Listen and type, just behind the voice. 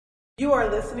You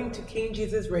are listening to King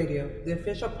Jesus Radio, the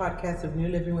official podcast of New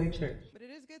Living Way Church. But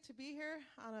it is good to be here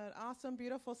on an awesome,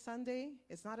 beautiful Sunday.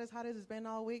 It's not as hot as it's been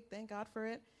all week. Thank God for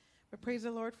it. But praise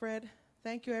the Lord for it.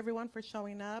 Thank you, everyone, for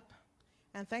showing up.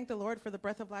 And thank the Lord for the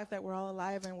breath of life that we're all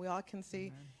alive and we all can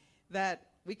see that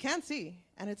we can see.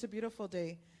 And it's a beautiful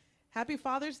day. Happy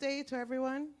Father's Day to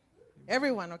everyone.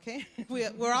 Everyone, okay?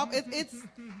 We're all, it's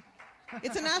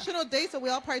a national day, so we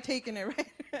all partake in it,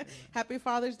 right? Happy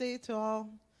Father's Day to all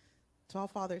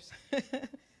fathers.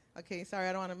 Okay, sorry,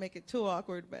 I don't want to make it too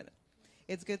awkward, but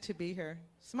it's good to be here.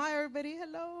 Smile, everybody.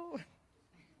 Hello.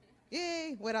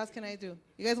 Yay. What else can I do?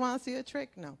 You guys want to see a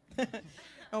trick? No.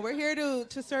 No, we're here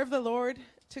to serve the Lord,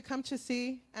 to come to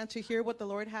see and to hear what the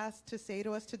Lord has to say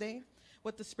to us today,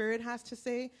 what the Spirit has to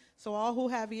say. So all who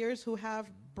have ears, who have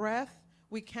breath,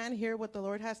 we can hear what the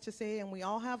Lord has to say, and we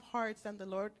all have hearts that the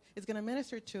Lord is going to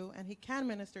minister to, and He can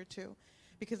minister to,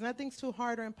 because nothing's too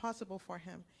hard or impossible for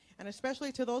Him. And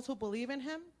especially to those who believe in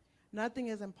Him, nothing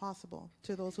is impossible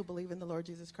to those who believe in the Lord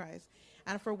Jesus Christ.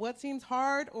 And for what seems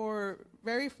hard or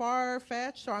very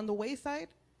far-fetched or on the wayside,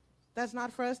 that's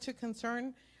not for us to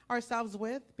concern ourselves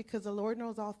with, because the Lord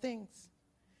knows all things.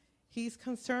 He's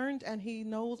concerned and He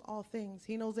knows all things.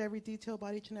 He knows every detail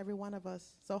about each and every one of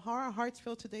us. So how our hearts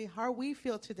feel today, how we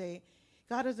feel today,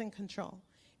 God is in control.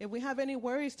 If we have any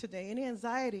worries today, any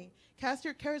anxiety, cast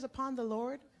your cares upon the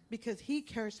Lord, because He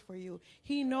cares for you.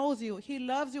 He knows you. He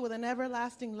loves you with an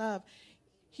everlasting love.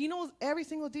 He knows every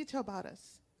single detail about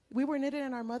us. We were knitted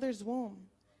in our mother's womb.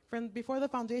 From before the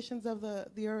foundations of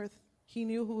the earth, He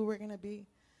knew who we were going to be.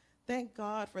 Thank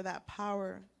God for that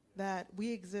power that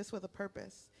we exist with a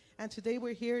purpose. And today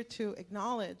we're here to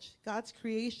acknowledge God's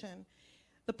creation,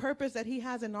 the purpose that He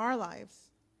has in our lives,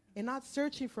 and not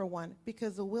searching for one,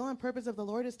 because the will and purpose of the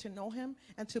Lord is to know Him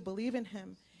and to believe in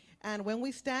Him. And when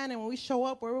we stand and when we show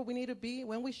up wherever we need to be,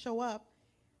 when we show up,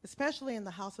 especially in the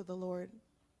house of the Lord,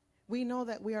 we know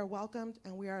that we are welcomed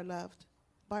and we are loved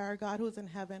by our God who is in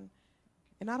heaven.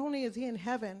 And not only is He in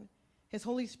heaven, His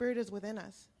Holy Spirit is within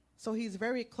us. So He's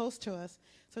very close to us.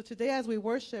 So today as we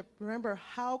worship, remember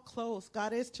how close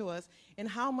God is to us and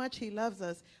how much He loves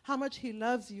us, how much He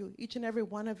loves you, each and every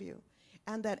one of you.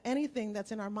 And that anything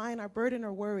that's in our mind, our burden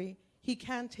or worry, He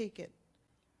can take it.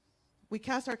 We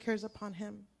cast our cares upon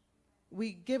Him.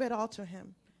 We give it all to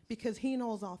Him because He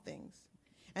knows all things.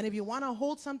 And if you want to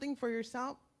hold something for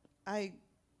yourself, I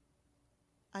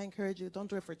encourage you, don't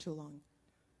do it for too long.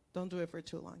 Don't do it for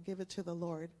too long. Give it to the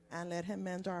Lord and let Him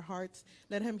mend our hearts.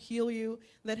 Let Him heal you.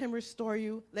 Let Him restore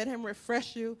you. Let Him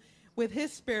refresh you with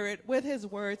His Spirit, with His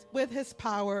words, with His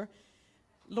power.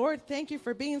 Lord, thank You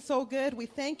for being so good. We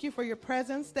thank You for Your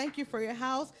presence. Thank You for Your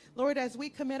house. Lord, as we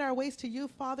commit our ways to You,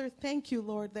 Father, thank You,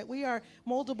 Lord, that we are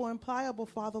moldable and pliable,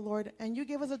 Father, Lord, and You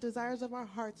give us the desires of our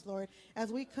hearts, Lord,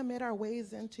 as we commit our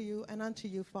ways into You and unto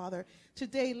You, Father.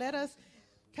 Today, let us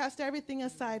cast everything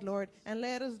aside, Lord, and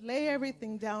let us lay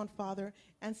everything down, Father,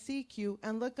 and seek You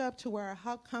and look up to where our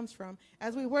help comes from.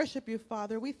 As we worship You,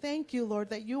 Father, we thank You, Lord,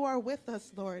 that You are with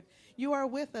us, Lord. You are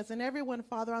with us, and everyone,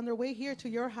 Father, on their way here to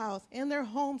Your house, in their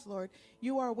homes, Lord,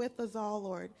 You are with us all,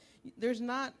 Lord. There's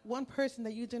not one person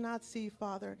that You do not see,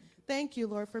 Father. Thank You,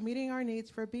 Lord, for meeting our needs,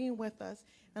 for being with us.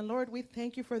 And Lord, we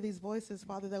thank You for these voices,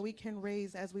 Father, that we can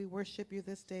raise as we worship You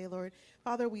this day, Lord.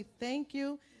 Father, we thank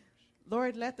You.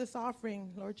 Lord, let this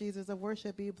offering, Lord Jesus, of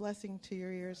worship be a blessing to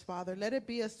Your ears, Father. Let it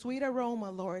be a sweet aroma,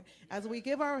 Lord, as we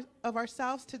give of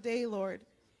ourselves today, Lord,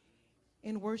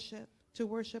 in worship, to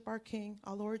worship our King,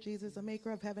 our Lord Jesus, the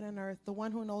maker of heaven and earth, the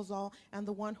one who knows all and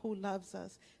the one who loves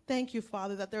us. Thank You,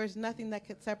 Father, that there is nothing that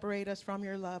could separate us from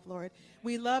Your love, Lord.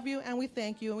 We love You and we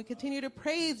thank You, and we continue to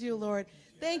praise You, Lord.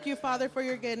 Thank You, Father, for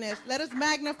Your goodness. Let us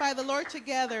magnify the Lord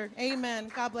together. Amen.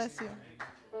 God bless you.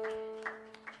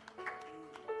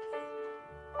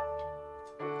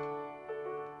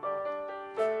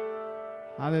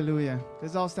 Hallelujah.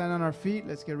 Let's all stand on our feet.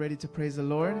 Let's get ready to praise the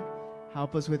Lord.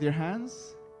 Help us with your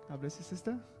hands. God bless you,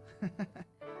 sister.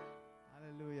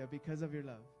 Hallelujah. Because of Your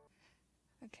love.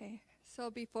 Okay, so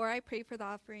before I pray for the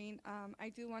offering, I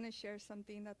do want to share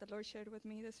something that the Lord shared with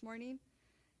me this morning.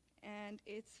 And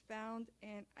it's found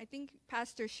in, I think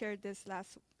Pastor shared this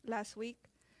last week.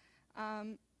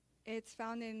 It's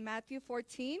found in Matthew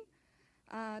 14,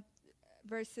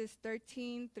 verses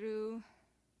 13 through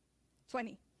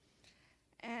 20.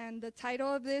 And the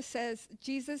title of this says,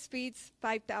 Jesus feeds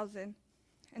 5,000.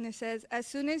 And it says, as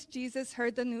soon as Jesus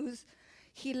heard the news,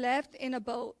 He left in a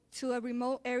boat to a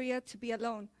remote area to be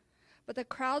alone. But the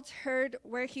crowds heard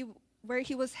where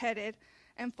he was headed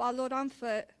and followed on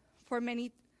foot from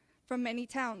many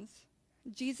towns.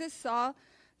 Jesus saw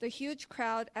the huge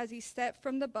crowd as He stepped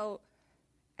from the boat,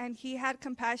 and He had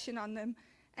compassion on them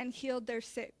and healed their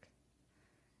sick.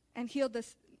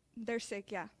 Their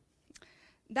sick, yeah.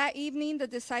 That evening, the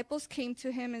disciples came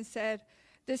to him and said,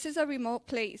 "This is a remote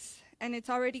place, and it's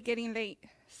already getting late.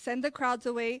 Send the crowds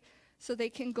away so they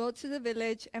can go to the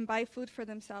village and buy food for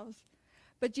themselves."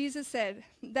 But Jesus said,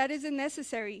 "That isn't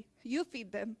necessary. You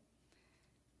feed them."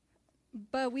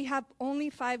 "But we have only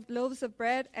 5 loaves of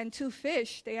bread and 2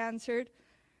 fish," they answered.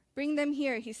 "Bring them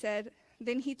here," he said.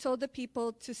 Then he told the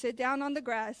people to sit down on the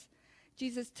grass.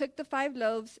 Jesus took the 5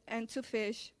 loaves and 2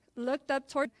 fish, looked up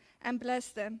toward and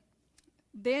blessed them.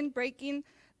 Then, breaking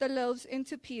the loaves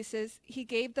into pieces, he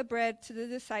gave the bread to the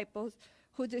disciples,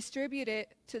 who distributed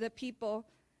it to the people.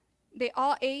 They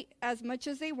all ate as much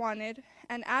as they wanted,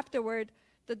 and afterward,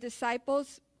 the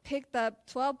disciples picked up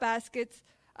 12 baskets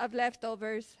of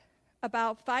leftovers.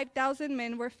 About 5,000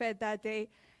 men were fed that day,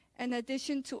 in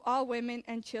addition to all women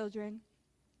and children.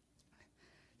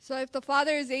 So if the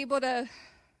Father is able to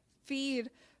feed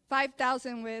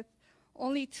 5,000 with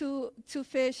only two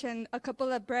fish and a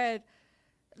couple of bread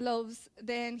loaves,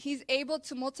 then he's able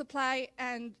to multiply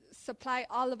and supply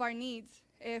all of our needs.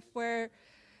 If we're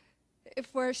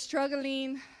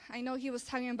struggling, I know he was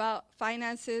talking about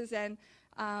finances and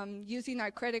using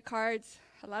our credit cards.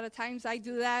 A lot of times I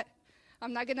do that.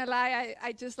 I'm not gonna lie,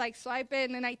 I just like swipe it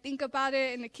and then I think about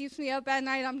it and it keeps me up at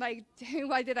night. I'm like, dang,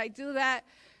 why did I do that?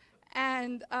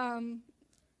 And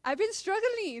I've been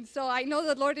struggling, so I know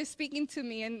the Lord is speaking to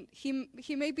me, and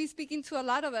he may be speaking to a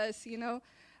lot of us, you know.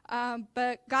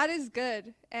 But God is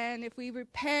good, and if we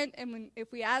repent and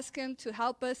if we ask him to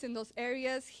help us in those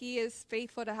areas, he is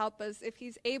faithful to help us. If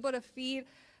he's able to feed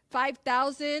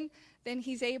 5,000, then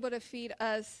he's able to feed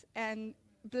us and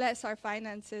bless our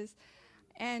finances.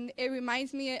 And it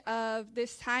reminds me of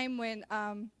this time when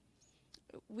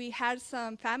we had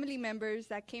some family members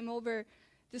that came over.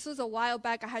 This was a while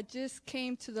back. I had just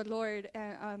came to the Lord,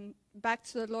 and back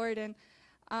to the Lord,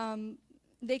 and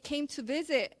they came to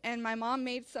visit, and my mom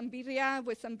made some birria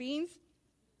with some beans.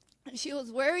 And she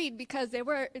was worried because there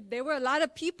were a lot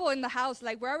of people in the house.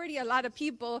 Like, we're already a lot of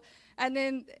people, and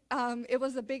then it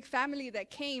was a big family that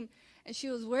came, and she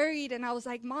was worried. And I was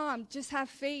like, Mom, just have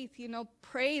faith, you know,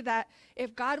 pray that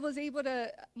if God was able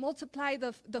to multiply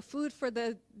the food for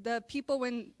the people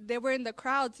when they were in the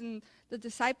crowds and the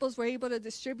disciples were able to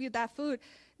distribute that food,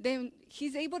 then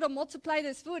he's able to multiply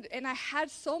this food. And I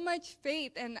had so much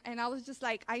faith, and I was just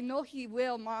like, I know he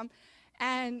will, Mom.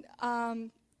 And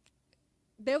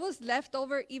there was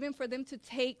leftover even for them to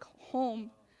take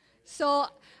home. So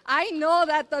I know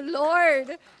that the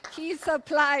Lord, he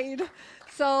supplied.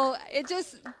 So it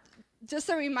just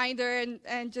a reminder,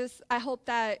 and just I hope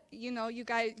that, you know, you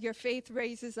guys, your faith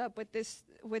raises up with this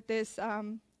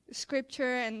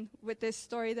scripture and with this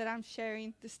story that I'm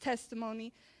sharing, this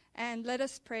testimony. And let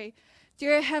us pray.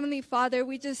 Dear Heavenly Father,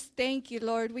 we just thank you,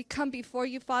 Lord. We come before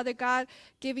you, Father God,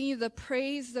 giving you the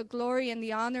praise, the glory, and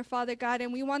the honor, Father God.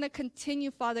 And we want to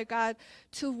continue, Father God,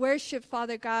 to worship,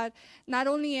 Father God, not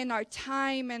only in our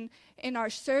time and in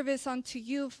our service unto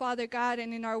you, Father God,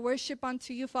 and in our worship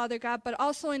unto you, Father God, but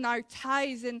also in our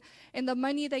tithes and in the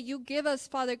money that you give us,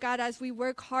 Father God, as we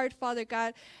work hard, Father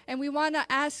God. And we want to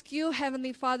ask you,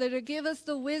 Heavenly Father, to give us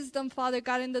the wisdom, Father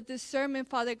God, and the discernment,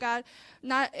 Father God,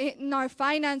 not in our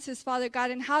finances, Father God,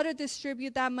 and how to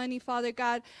distribute that money, Father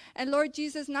God. And Lord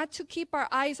Jesus, not to keep our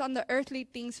eyes on the earthly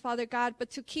things, Father God, but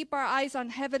to keep our eyes on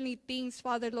heavenly things,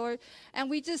 Father, Lord. And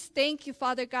we just thank you,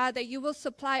 Father God, that you will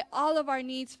supply all of our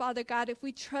needs, Father God, if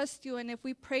we trust you and if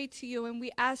we pray to you and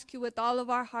we ask you with all of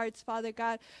our hearts, Father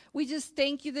God. We just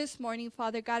thank you this morning,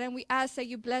 Father God, and we ask that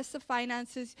you bless the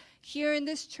finances here in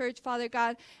this church, Father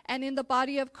God, and in the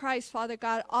body of Christ, Father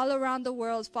God, all around the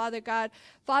world, Father God.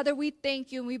 Father, we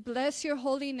thank you and we bless your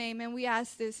holy name, and we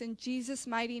ask this in Jesus'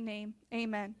 mighty name.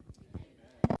 Amen.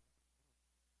 Thank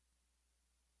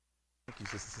you,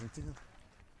 Sister Cynthia.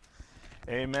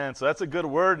 Amen. So that's a good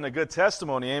word and a good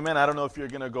testimony. Amen. I don't know if you're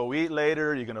going to go eat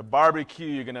later, you're going to barbecue,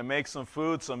 you're going to make some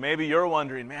food. So maybe you're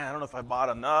wondering, man, I don't know if I bought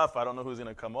enough. I don't know who's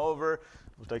going to come over.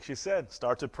 Like she said,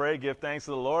 start to pray, give thanks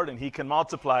to the Lord, and he can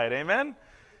multiply it. Amen.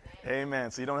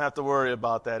 Amen. So you don't have to worry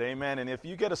about that. Amen. And if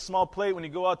you get a small plate when you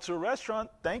go out to a restaurant,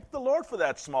 thank the Lord for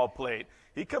that small plate.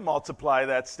 He can multiply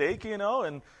that steak, you know,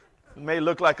 and it may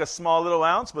look like a small little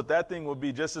ounce, but that thing will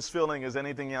be just as filling as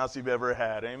anything else you've ever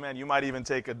had. Amen. You might even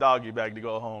take a doggy bag to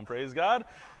go home. Praise God.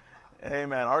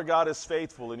 Amen. Our God is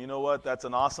faithful, and you know what? That's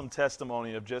an awesome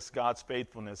testimony of just God's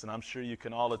faithfulness, and I'm sure you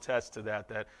can all attest to that,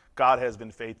 that God has been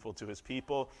faithful to his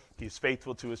people. He's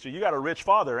faithful to his children. You got a rich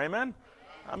father. Amen.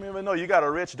 I mean, even though you got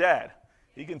a rich dad,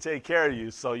 he can take care of you.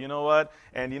 So you know what?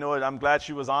 And you know what? I'm glad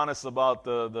she was honest about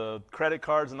the credit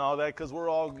cards and all that, because we're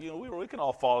all, you know, we can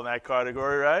all fall in that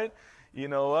category, right? you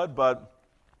know what, but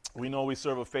we know we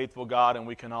serve a faithful God, and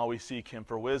we can always seek him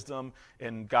for wisdom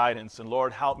and guidance. And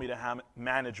Lord, help me to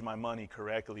manage my money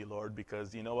correctly, Lord,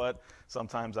 because you know what?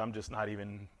 Sometimes I'm just not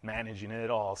even managing it at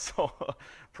all. So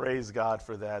praise God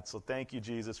for that. So thank you,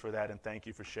 Jesus, for that, and thank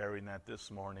you for sharing that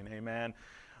this morning. Amen.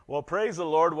 Well, praise the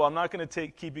Lord. Well, I'm not going to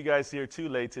keep you guys here too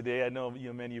late today. I know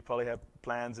many of you probably have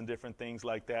plans and different things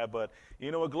like that. But,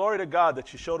 glory to God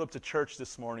that you showed up to church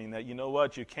this morning, that,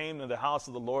 you came to the house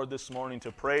of the Lord this morning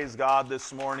to praise God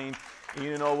this morning.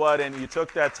 You know what? And you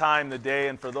took that time today,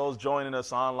 and for those joining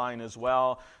us online as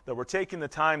well, that we're taking the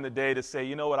time today to say,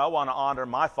 you know what? I want to honor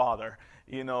my Father,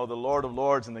 the Lord of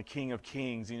Lords and the King of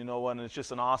Kings. You know what? And it's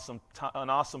just an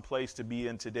awesome place to be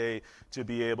in today to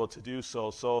be able to do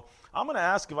so. So I'm going to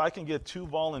ask if I can get 2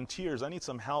 volunteers. I need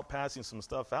some help passing some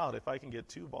stuff out. If I can get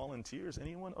 2 volunteers.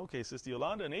 Anyone? Okay, Sister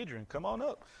Yolanda and Adrian, come on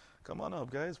up. Come on up,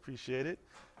 guys. Appreciate it.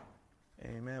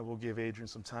 Amen. We'll give Adrian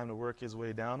some time to work his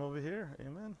way down over here.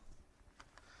 Amen.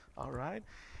 All right.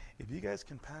 If you guys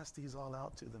can pass these all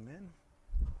out to the men,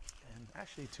 and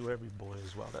actually to every boy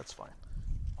as well, that's fine.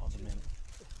 All the men.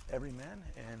 Every man,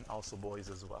 and also boys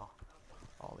as well.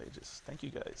 All ages. Thank you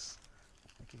guys.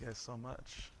 Thank you guys so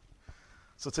much.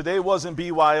 So today wasn't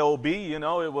BYOB,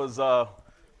 it was,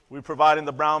 we're providing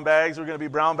the brown bags. We're going to be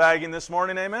brown bagging this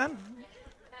morning, amen?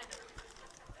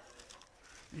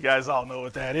 You guys all know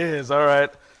what that is, all right.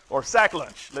 Or sack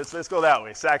lunch. Let's go that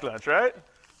way. Sack lunch, right?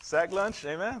 Sack lunch,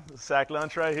 amen? Sack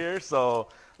lunch right here. So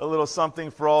a little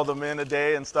something for all the men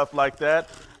today and stuff like that.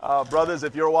 Brothers,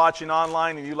 if you're watching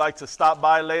online and you'd like to stop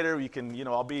by later, you can,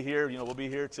 I'll be here. We'll be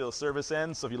here till service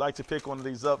ends. So if you'd like to pick one of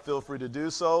these up, feel free to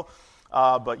do so.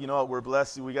 But you know what? We're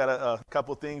blessed. We got a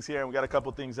couple things here, and we got a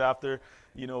couple things after,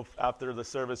 after the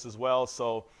service as well.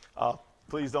 So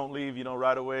please don't leave,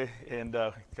 right away. And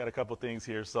got a couple things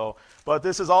here. So, but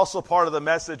this is also part of the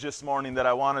message this morning that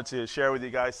I wanted to share with you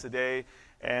guys today.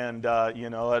 And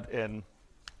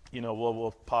we'll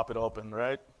pop it open,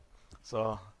 right?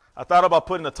 So I thought about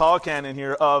putting a tall can in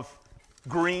here of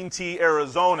green tea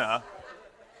Arizona.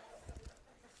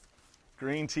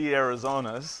 Green tea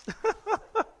Arizonas.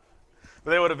 But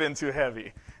they would have been too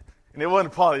heavy. And it wouldn't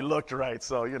have probably looked right.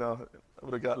 So, it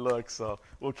would have got looks. So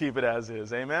we'll keep it as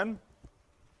is. Amen?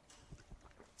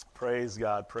 Praise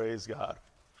God. Praise God.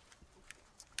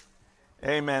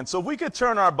 Amen. So if we could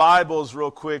turn our Bibles real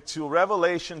quick to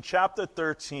Revelation chapter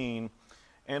 13.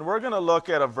 And we're going to look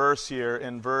at a verse here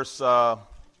in we're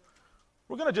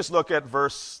going to just look at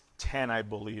verse 10, I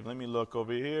believe. Let me look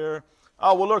over here.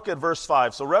 We'll look at verse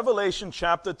 5. So Revelation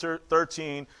chapter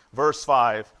 13, verse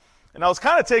 5. And I was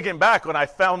kind of taken back when I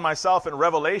found myself in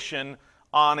Revelation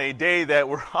on a day that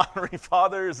we're honoring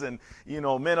fathers and,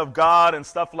 men of God and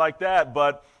stuff like that.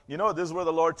 But, this is where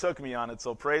the Lord took me on it.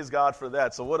 So praise God for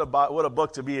that. So what a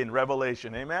book to be in,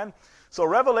 Revelation. Amen? So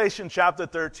Revelation chapter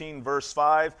 13, verse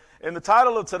 5. And the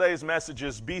title of today's message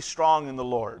is Be Strong in the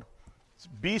Lord.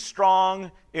 Be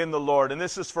strong in the Lord. And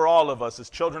this is for all of us as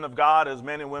children of God, as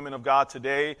men and women of God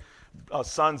today,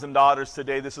 sons and daughters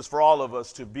today. This is for all of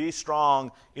us to be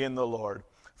strong in the Lord.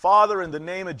 Father, in the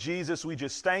name of Jesus, we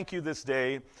just thank you this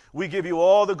day. We give you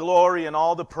all the glory and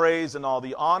all the praise and all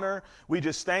the honor. We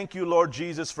just thank you, Lord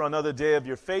Jesus, for another day of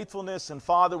your faithfulness. And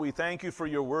Father, we thank you for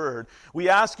your word. We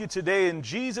ask you today in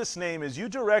Jesus' name, as you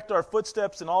direct our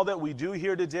footsteps in all that we do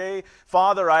here today,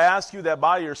 Father, I ask you that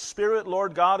by your Spirit,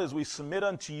 Lord God, as we submit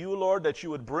unto you, Lord, that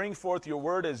you would bring forth your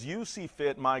word as you see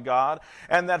fit, my God.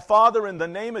 And that, Father, in the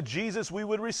name of Jesus, we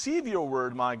would receive your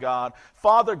word, my God.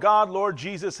 Father God, Lord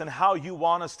Jesus, and how you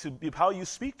want us to be, how you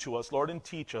speak to us, Lord, and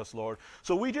teach us, Lord.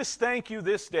 So we just thank you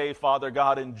this day, Father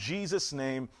God, in Jesus'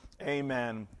 name,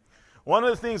 amen. One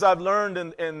of the things I've learned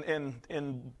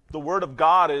in the Word of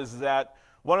God is that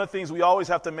one of the things we always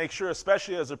have to make sure,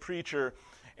 especially as a preacher,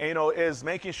 is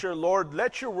making sure, Lord,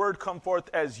 let your word come forth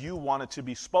as you want it to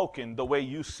be spoken, the way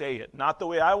you say it. Not the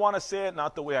way I want to say it,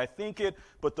 not the way I think it,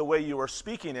 but the way you are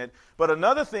speaking it. But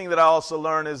another thing that I also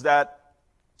learned is that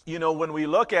when we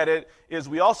look at it, is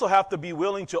we also have to be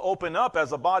willing to open up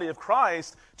as a body of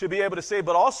Christ to be able to say,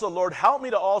 but also, Lord, help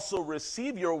me to also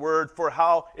receive your word for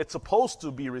how it's supposed to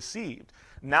be received.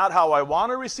 Not how I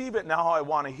want to receive it, not how I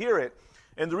want to hear it.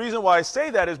 And the reason why I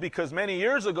say that is because many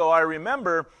years ago, I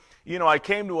remember, I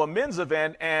came to a men's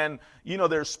event and,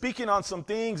 they're speaking on some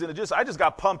things and I just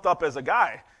got pumped up as a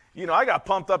guy. I got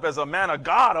pumped up as a man of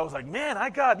God. I was like, man,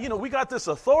 we got this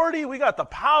authority. We got the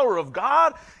power of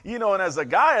God. And as a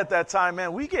guy at that time,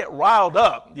 man, we get riled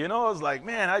up. I was like,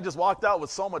 man, I just walked out with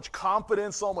so much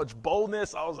confidence, so much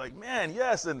boldness. I was like, man,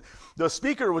 yes. And the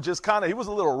speaker was just he was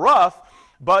a little rough.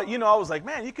 But, I was like,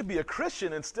 man, you could be a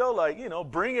Christian and still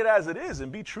bring it as it is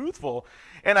and be truthful.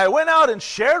 And I went out and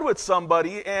shared with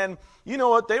somebody, and you know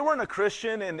what, they weren't a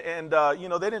Christian and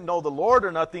they didn't know the Lord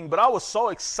or nothing, but I was so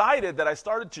excited that I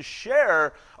started to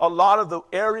share a lot of the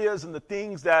areas and the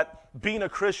things that being a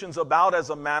Christian's about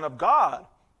as a man of God.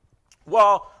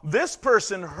 Well, this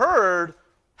person heard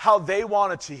how they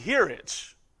wanted to hear it.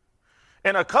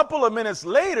 And a couple of minutes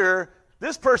later,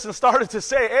 this person started to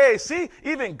say, hey, see,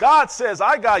 even God says,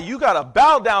 you got to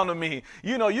bow down to me.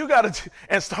 You got to,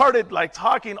 and started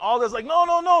talking all this,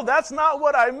 no, that's not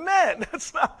what I meant.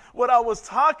 That's not what I was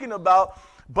talking about.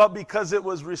 But because it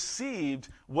was received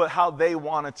how they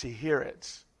wanted to hear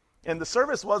it. And the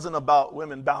service wasn't about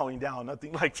women bowing down,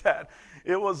 nothing like that.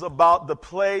 It was about the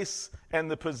place and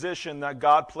the position that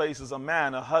God places a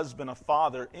man, a husband, a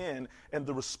father in, and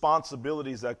the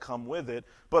responsibilities that come with it,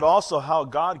 but also how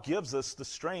God gives us the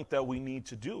strength that we need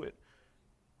to do it.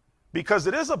 Because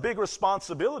it is a big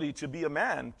responsibility to be a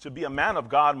man of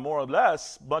God more or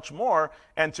less, much more,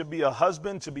 and to be a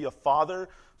husband, to be a father,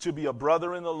 to be a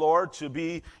brother in the Lord, to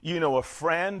be, a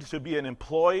friend, to be an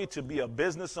employee, to be a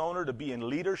business owner, to be in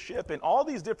leadership, and all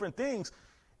these different things.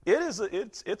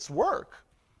 It's work.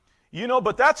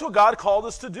 But that's what God called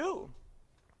us to do.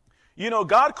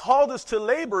 God called us to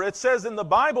labor. It says in the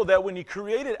Bible that when he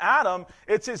created Adam,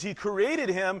 it says he created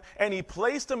him and he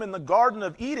placed him in the Garden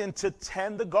of Eden to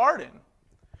tend the garden.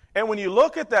 And when you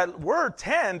look at that word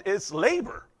tend, it's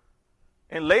labor.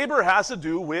 And labor has to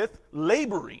do with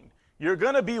laboring. You're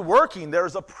going to be working.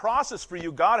 There's a process for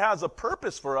you. God has a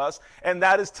purpose for us, and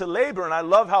that is to labor. And I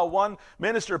love how one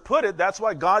minister put it. That's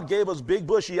why God gave us big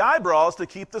bushy eyebrows, to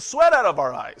keep the sweat out of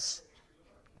our eyes.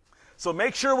 So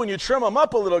make sure when you trim them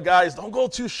up a little, guys, don't go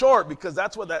too short, because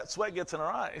that's what that sweat gets in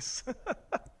our eyes.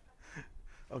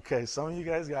 Okay, some of you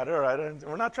guys got it. All right.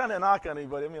 We're not trying to knock on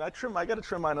anybody. I mean, I got to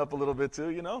trim mine up a little bit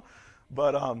too,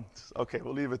 But, okay,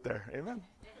 we'll leave it there. Amen.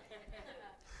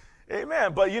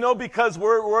 Amen. But, because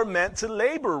we're meant to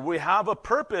labor. We have a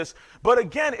purpose. But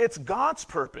again, it's God's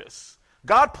purpose.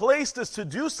 God placed us to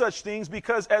do such things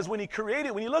because when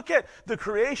you look at the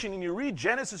creation and you read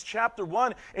Genesis chapter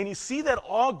 1 and you see that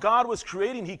all God was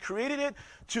creating, he created it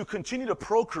to continue to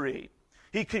procreate.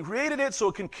 He created it so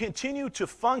it can continue to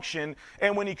function.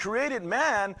 And when he created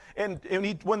man,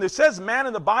 when it says man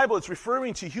in the Bible, it's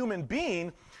referring to human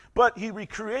being. But he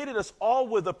recreated us all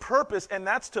with a purpose, and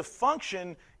that's to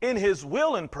function in his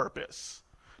will and purpose.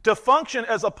 To function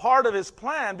as a part of his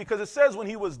plan, because it says when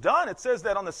he was done, it says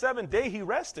that on the seventh day he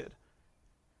rested.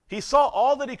 He saw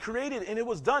all that he created, and it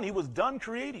was done. He was done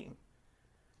creating.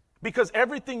 Because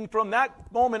everything from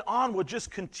that moment on would just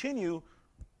continue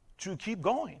to keep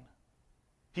going.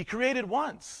 He created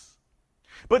once.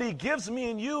 But he gives me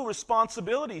and you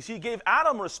responsibilities. He gave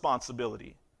Adam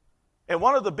responsibility. And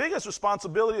one of the biggest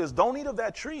responsibilities is don't eat of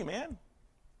that tree, man.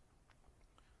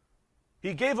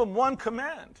 He gave him one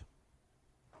command.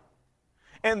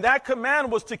 And that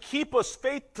command was to keep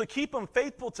him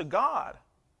faithful to God.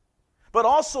 But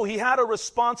also he had a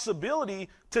responsibility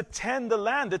to tend the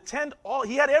land,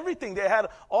 he had everything. They had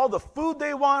all the food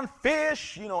they want,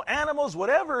 fish, animals,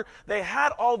 whatever. They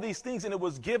had all these things, and it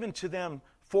was given to them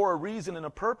for a reason and a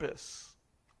purpose.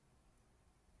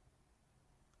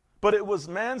 But it was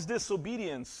man's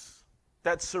disobedience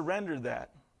that surrendered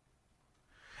that.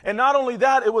 And not only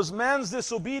that, it was man's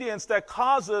disobedience that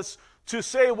caused us to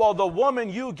say, well, the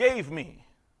woman you gave me,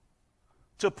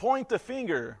 to point the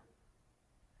finger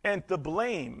and to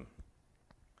blame,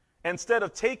 instead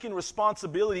of taking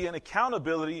responsibility and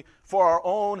accountability for our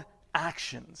own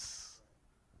actions.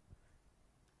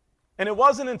 And it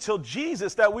wasn't until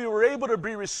Jesus that we were able to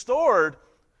be restored,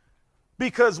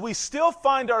 because we still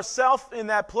find ourselves in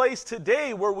that place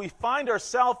today where we find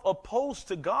ourselves opposed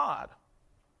to God.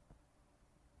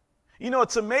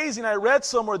 It's amazing. I read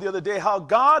somewhere the other day how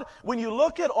God, when you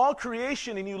look at all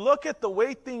creation and you look at the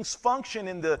way things function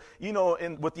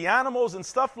with the animals and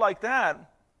stuff like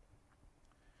that,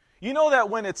 that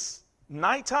when it's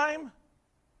nighttime,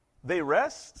 they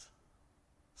rest.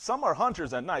 Some are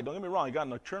hunters at night. Don't get me wrong. You got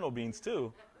nocturnal beings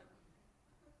too.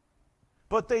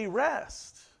 But they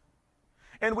rest.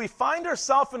 And we find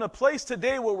ourselves in a place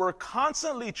today where we're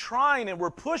constantly trying and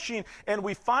we're pushing, and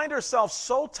we find ourselves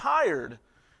so tired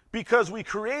because we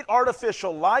create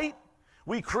artificial light.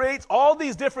 We create all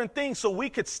these different things so we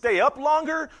could stay up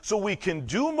longer, so we can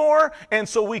do more, and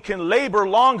so we can labor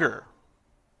longer.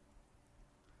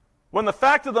 When the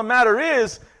fact of the matter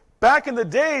is, back in the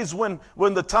days when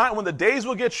the days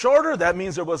would get shorter, that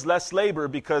means there was less labor,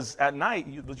 because at night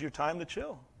it was your time to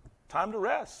chill, time to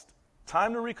rest,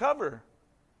 time to recover.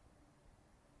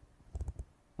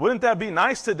 Wouldn't that be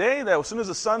nice today that as soon as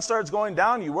the sun starts going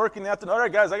down, you work in the afternoon? All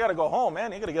right, guys, I got to go home,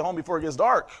 man. You got to get home before it gets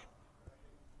dark.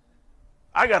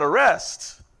 I got to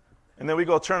rest. And then we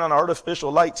go turn on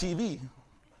artificial light TV.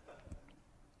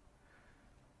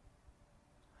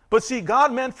 But see,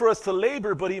 God meant for us to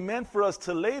labor, but he meant for us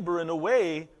to labor in a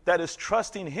way that is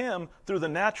trusting him through the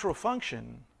natural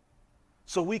function.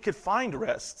 So we could find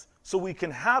rest, so we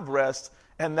can have rest,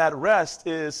 and that rest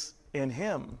is in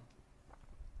him.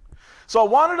 So I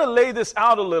wanted to lay this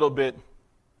out a little bit,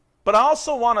 but I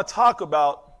also want to talk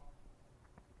about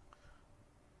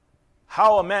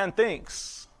how a man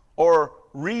thinks, or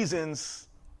reasons.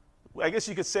 I guess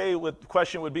you could say the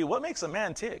question would be, what makes a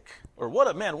man tick? Or what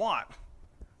do men want?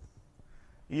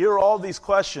 You hear all these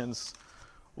questions.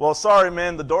 Well, sorry,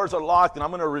 man, the doors are locked, and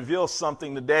I'm going to reveal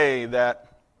something today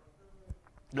that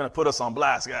is going to put us on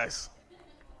blast, guys.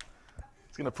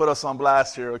 It's going to put us on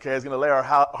blast here, okay? It's going to lay our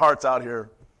hearts out here.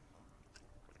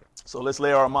 So let's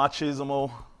lay our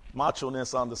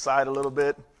macho-ness on the side a little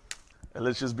bit, and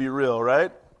let's just be real,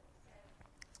 right?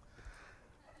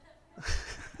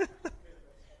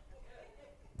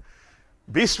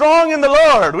 Be strong in the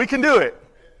Lord. We can do it.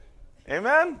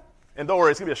 Amen? And don't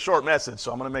worry, it's going to be a short message,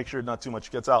 so I'm going to make sure not too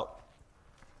much gets out.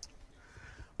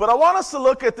 But I want us to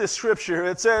look at this scripture.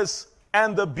 It says,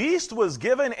 "And the beast was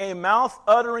given a mouth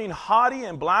uttering haughty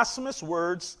and blasphemous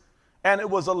words, and it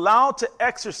was allowed to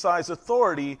exercise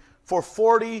authority for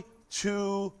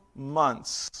 42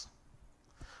 months."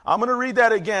 I'm going to read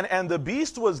that again. "And the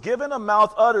beast was given a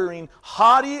mouth uttering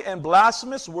haughty and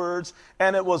blasphemous words,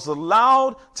 and it was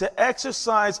allowed to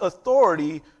exercise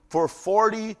authority for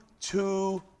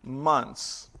 42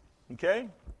 months. Okay?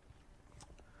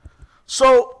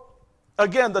 So,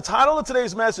 again, the title of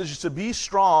today's message is to be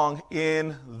strong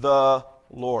in the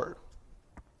Lord.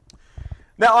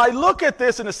 Now, I look at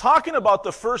this, and it's talking about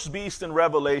the first beast in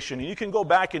Revelation. And you can go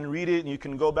back and read it, and you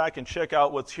can go back and check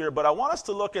out what's here. But I want us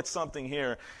to look at something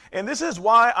here. And this is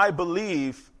why I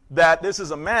believe that this is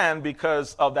a man,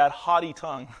 because of that haughty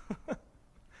tongue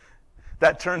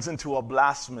that turns into a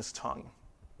blasphemous tongue.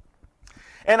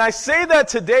 And I say that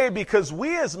today because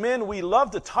we as men, we love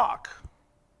to talk.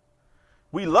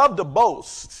 We love to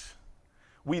boast.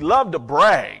 We love to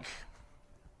brag.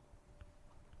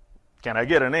 Can I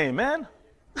get an amen?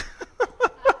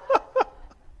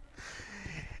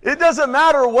 It doesn't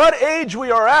matter what age we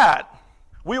are at.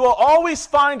 We will always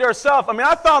find ourselves,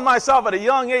 I found myself at a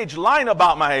young age lying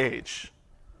about my age.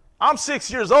 I'm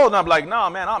 6 years old and I'm like, nah,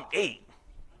 man, I'm 8.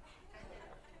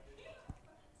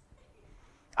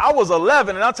 I was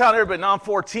 11 and I'm telling everybody, now I'm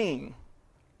 14.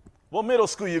 What middle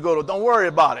school you go to? Don't worry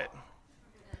about it.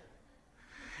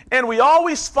 And we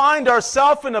always find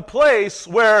ourselves in a place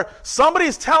where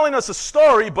somebody's telling us a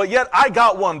story, but yet I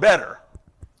got one better.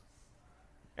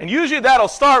 And usually that'll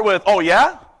start with, oh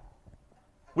yeah?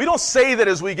 We don't say that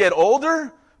as we get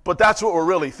older, but that's what we're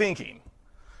really thinking.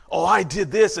 Oh, I did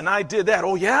this and I did that.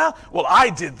 Oh yeah? Well, I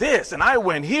did this and I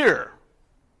went here.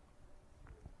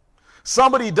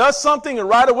 Somebody does something and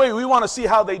right away we want to see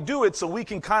how they do it so we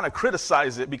can kind of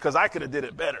criticize it because I could have did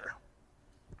it better.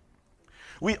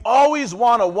 We always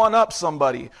want to one-up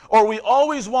somebody, or we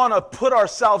always want to put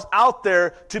ourselves out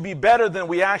there to be better than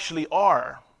we actually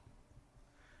are.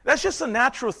 That's just a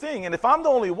natural thing. And if I'm the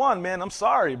only one, man, I'm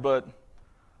sorry, but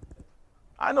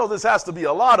I know this has to be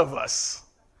a lot of us.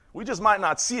 We just might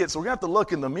not see it, so we're going to have to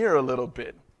look in the mirror a little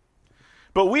bit.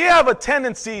 But we have a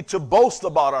tendency to boast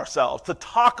about ourselves, to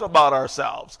talk about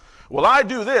ourselves. Well, I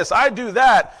do this, I do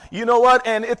that. You know what?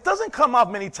 And it doesn't come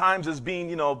up many times as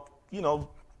being,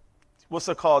 what's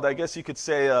it called? I guess you could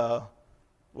say,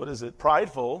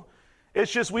 prideful.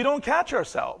 It's just we don't catch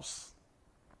ourselves.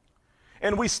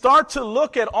 And we start to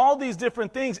look at all these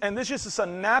different things, and this is just a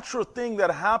natural thing that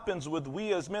happens with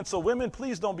we as men. So women,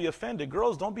 please don't be offended.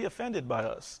 Girls, don't be offended by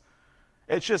us.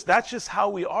 That's just how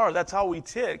we are. That's how we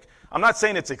tick. I'm not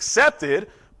saying it's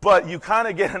accepted, but you kind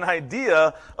of get an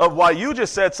idea of why you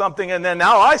just said something, and then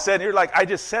now I said, and you're like, I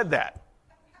just said that.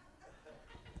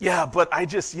 Yeah, but I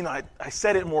just, I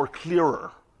said it more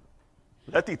clearer.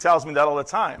 Letty tells me that all the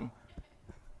time.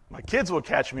 My kids will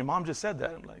catch me. Mom just said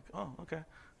that. I'm like, oh, okay.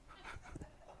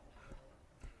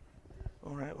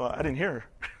 All right, well, I didn't hear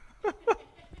her.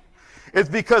 It's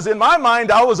because in my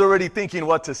mind, I was already thinking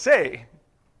what to say.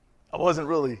 I wasn't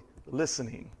really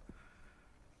listening.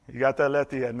 You got that,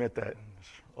 Letty? Admit that.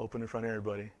 Open in front of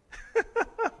everybody.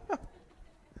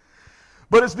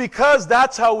 But it's because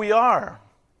that's how we are.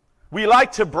 We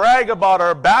like to brag about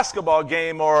our basketball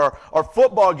game or our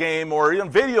football game or even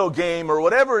video game or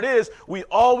whatever it is. We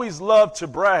always love to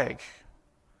brag.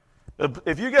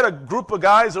 If you get a group of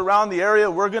guys around the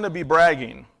area, we're going to be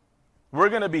bragging. We're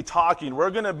going to be talking.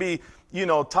 We're going to be,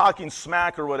 talking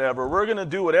smack or whatever. We're going to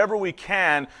do whatever we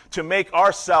can to make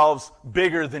ourselves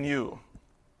bigger than you.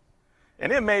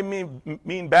 And it may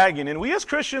mean bagging. And we as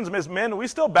Christians, as men, we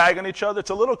still bag on each other. It's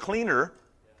a little cleaner.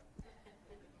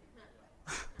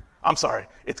 I'm sorry.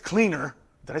 It's cleaner.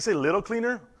 Did I say little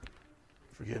cleaner?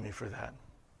 Forgive me for that.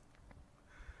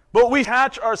 But we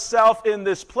catch ourselves in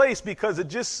this place because it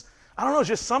just,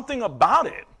 just something about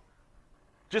it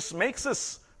just makes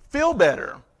us feel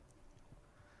better.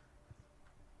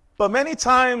 But many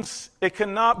times it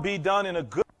cannot be done in a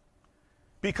good way.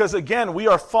 Because again, we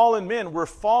are fallen men. We're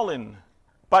fallen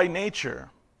by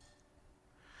nature.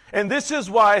 And this is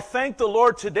why I thank the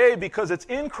Lord today, because it's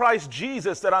in Christ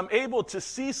Jesus that I'm able to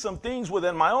see some things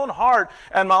within my own heart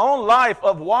and my own life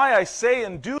of why I say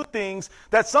and do things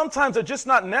that sometimes are just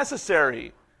not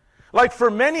necessary. Like for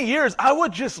many years, I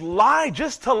would just lie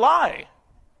just to lie.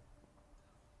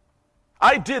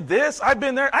 I did this, I've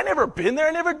been there, I never been there,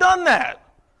 I never done that.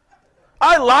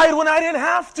 I lied when I didn't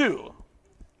have to.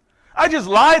 I just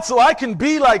lied so I can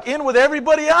be like in with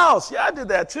everybody else. Yeah, I did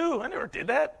that too. I never did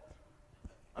that.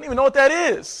 I don't even know what that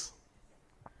is.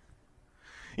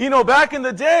 Back in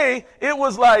the day, it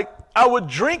was like I would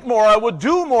drink more, I would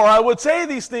do more, I would say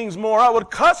these things more, I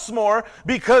would cuss more,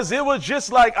 because it was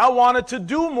just like I wanted to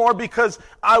do more because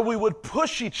we would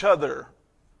push each other.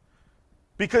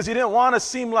 Because you didn't want to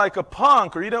seem like a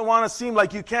punk, or you didn't want to seem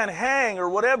like you can't hang, or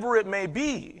whatever it may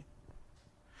be.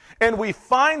 And we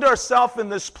find ourselves in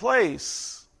this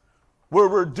place where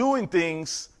we're doing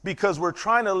things because we're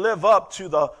trying to live up to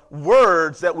the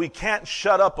words that we can't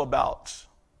shut up about.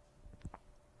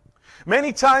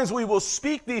 Many times we will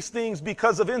speak these things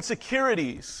because of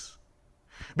insecurities,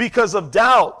 because of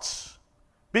doubts,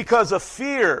 because of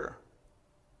fear,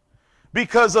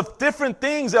 because of different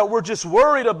things that we're just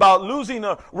worried about losing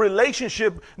a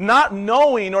relationship, not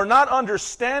knowing or not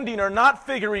understanding or not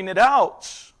figuring it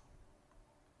out.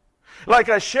 Like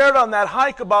I shared on that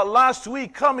hike about last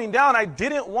week coming down, I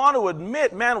didn't want to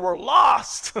admit, man, we're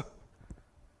lost.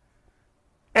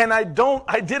 And I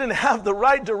didn't have the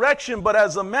right direction, but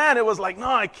as a man, it was like, no,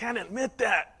 I can't admit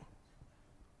that.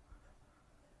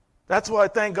 That's why I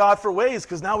thank God for Waze,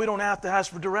 because now we don't have to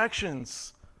ask for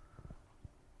directions.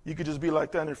 You could just be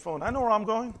like that on your phone. I know where I'm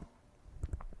going.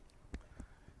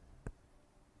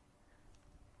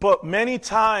 But many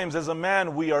times as a man,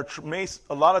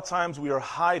 a lot of times we are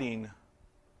hiding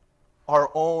our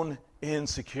own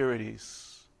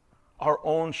insecurities, our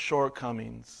own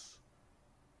shortcomings,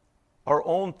 our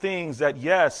own things that,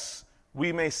 yes,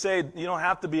 we may say you don't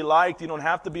have to be liked, you don't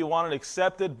have to be wanted,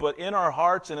 accepted, but in our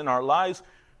hearts and in our lives,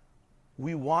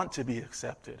 we want to be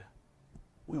accepted.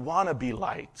 We want to be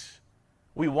liked.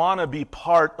 We want to be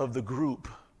part of the group.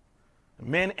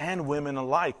 Men and women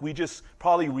alike. We just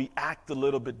probably react a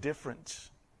little bit different.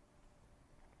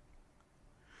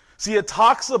 See, it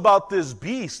talks about this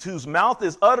beast whose mouth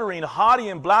is uttering haughty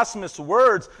and blasphemous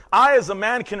words. I, as a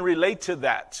man, can relate to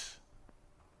that.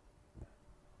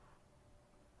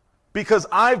 Because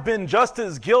I've been just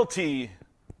as guilty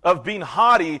of being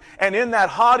haughty, and in that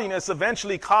haughtiness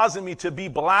eventually causing me to be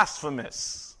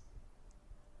blasphemous.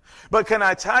 But can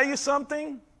I tell you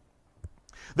something?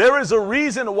 There is a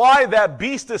reason why that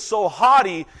beast is so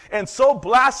haughty and so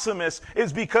blasphemous,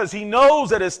 is because he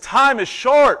knows that his time is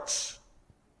short.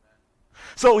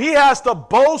 So he has to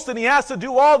boast and he has to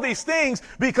do all these things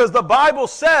because the Bible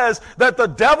says that the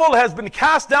devil has been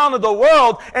cast down to the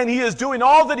world and he is doing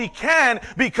all that he can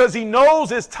because he knows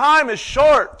his time is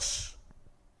short.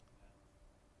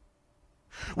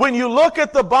 When you look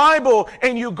at the Bible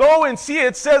and you go and see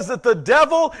it says that the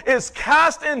devil is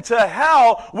cast into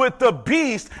hell with the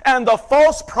beast and the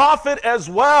false prophet as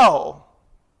well.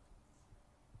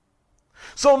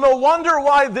 So no wonder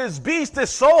why this beast is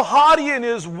so haughty in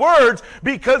his words,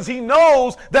 because he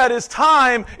knows that his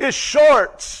time is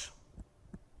short.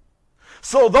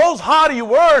 So those haughty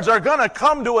words are going to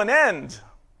come to an end.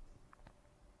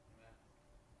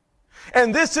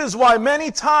 And this is why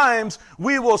many times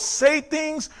we will say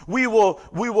things, we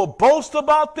will boast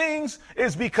about things,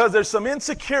 is because there's some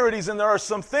insecurities and there are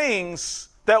some things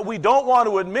that we don't want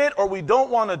to admit or we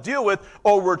don't want to deal with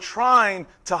or we're trying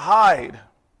to hide.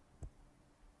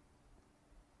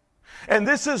 And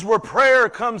this is where prayer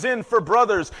comes in for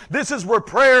brothers. This is where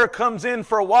prayer comes in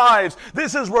for wives.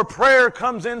 This is where prayer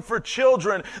comes in for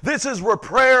children. This is where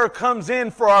prayer comes in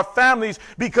for our families,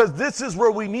 because this is where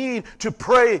we need to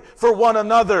pray for one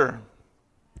another.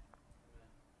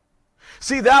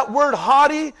 See, that word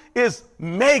haughty is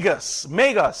megas.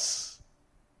 Megas.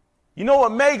 You know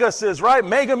what megas is, right?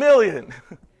 Mega million.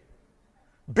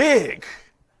 Big.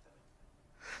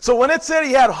 So when it said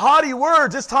he had haughty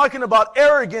words, it's talking about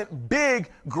arrogant, big,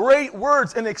 great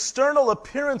words, an external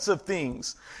appearance of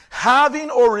things, having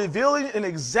or revealing an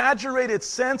exaggerated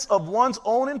sense of one's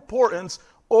own importance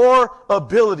or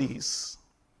abilities.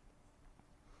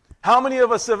 How many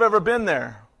of us have ever been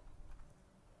there?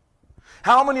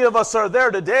 How many of us are there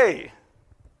today?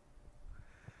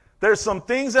 There's some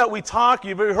things that we talk,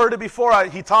 you've heard it before,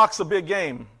 he talks a big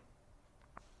game.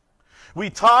 We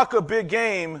talk a big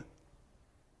game,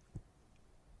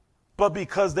 but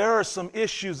because there are some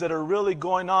issues that are really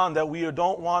going on that we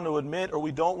don't want to admit or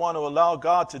we don't want to allow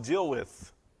God to deal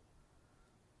with.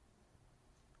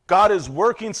 God is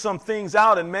working some things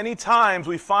out, and many times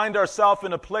we find ourselves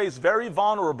in a place very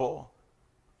vulnerable,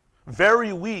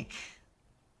 very weak.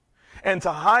 And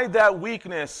to hide that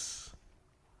weakness,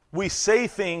 we say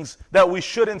things that we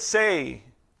shouldn't say.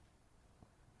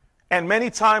 And many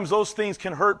times those things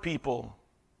can hurt people.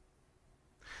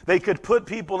 They could put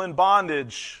people in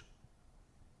bondage.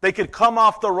 They could come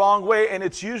off the wrong way, and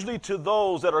it's usually to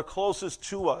those that are closest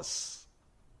to us.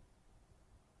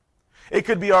 It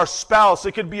could be our spouse.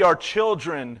 It could be our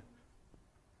children.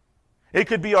 It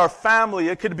could be our family.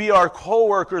 It could be our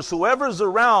coworkers. Whoever's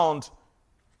around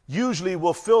usually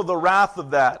will feel the wrath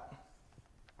of that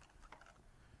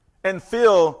and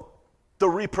feel the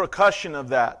repercussion of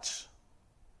that.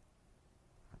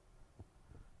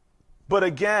 But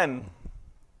again,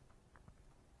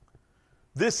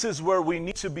 this is where we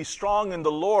need to be strong in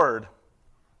the Lord.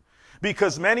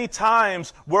 Because many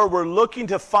times where we're looking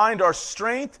to find our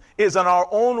strength is in our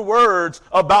own words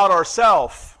about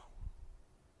ourselves.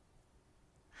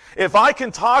 If I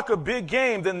can talk a big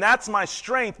game, then that's my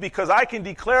strength because I can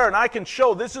declare and I can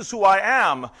show this is who I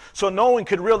am, so no one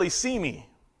could really see me.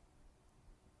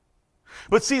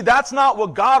 But see, that's not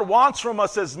what God wants from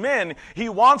us as men. He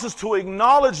wants us to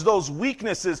acknowledge those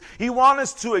weaknesses. He wants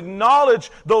us to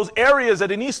acknowledge those areas that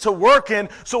He needs to work in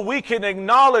so we can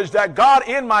acknowledge that, God,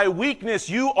 in my weakness,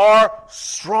 you are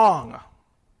strong.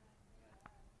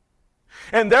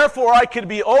 And therefore I can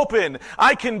be open.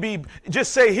 I can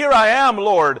just say, here I am,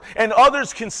 Lord. And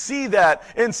others can see that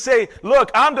and say,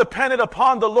 look, I'm dependent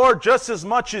upon the Lord just as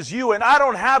much as you, and I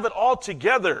don't have it all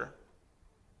together.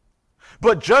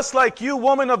 But just like you,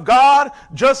 woman of God,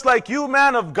 just like you,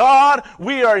 man of God,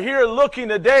 we are here looking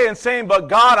today and saying, but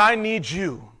God, I need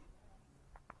you.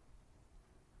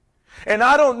 And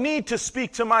I don't need to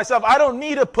speak to myself. I don't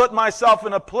need to put myself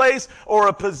in a place or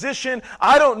a position.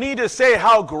 I don't need to say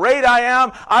how great I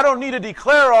am. I don't need to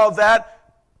declare all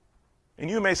that. And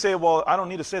you may say, well, I don't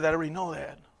need to say that. I already know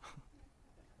that.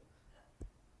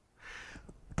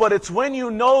 But it's when you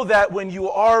know that when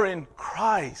you are in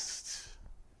Christ.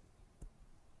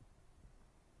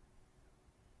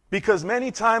 Because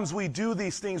many times we do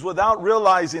these things without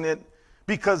realizing it,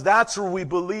 because that's where we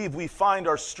believe we find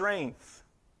our strength.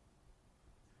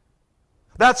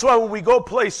 That's why when we go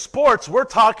play sports, we're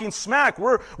talking smack.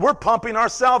 We're pumping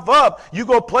ourselves up. You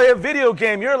go play a video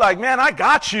game, you're like, man, I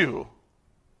got you.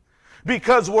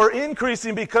 Because we're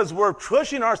increasing, because we're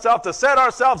pushing ourselves to set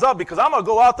ourselves up, because I'm going to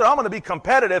go out there, I'm going to be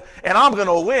competitive, and I'm going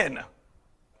to win.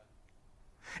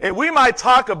 And we might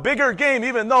talk a bigger game,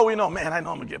 even though we know, man, I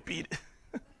know I'm going to get beat.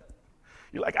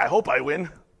 You're like, I hope I win.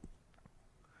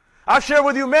 I've shared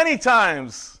with you many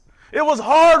times. It was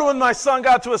hard when my son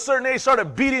got to a certain age,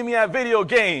 started beating me at video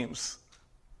games.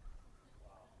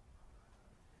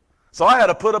 So I had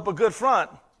to put up a good front.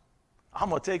 I'm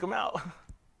going to take him out.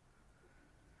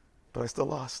 But I still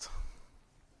lost.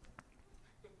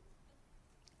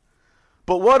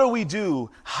 But what do we do?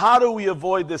 How do we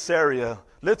avoid this area?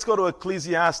 Let's go to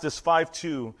Ecclesiastes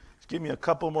 5:2. Give me a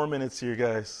couple more minutes here,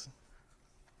 guys.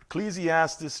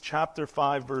 Ecclesiastes chapter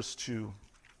 5, verse 2.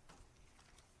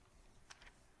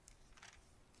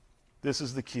 This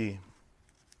is the key.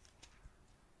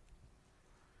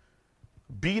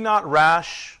 Be not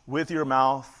rash with your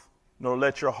mouth, nor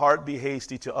let your heart be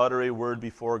hasty to utter a word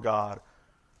before God.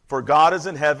 For God is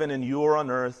in heaven and you are on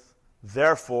earth.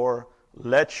 Therefore,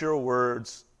 let your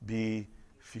words be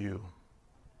few.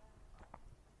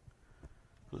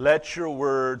 Let your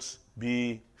words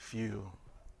be few.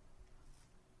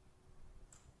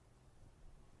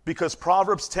 Because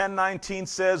Proverbs 10:19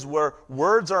 says, where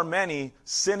words are many,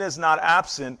 sin is not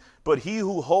absent, but he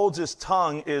who holds his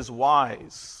tongue is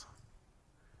wise.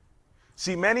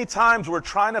 See, many times we're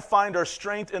trying to find our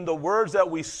strength in the words that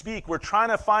we speak. We're trying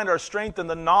to find our strength in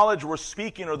the knowledge we're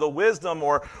speaking or the wisdom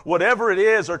or whatever it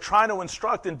is, or trying to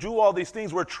instruct and do all these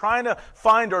things. We're trying to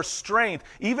find our strength.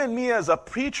 Even me as a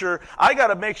preacher, I got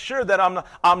to make sure that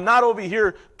I'm not over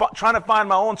here trying to find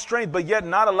my own strength, but yet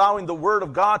not allowing the Word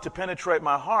of God to penetrate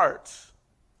my heart.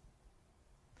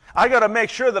 I got to make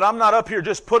sure that I'm not up here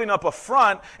just putting up a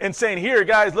front and saying, here,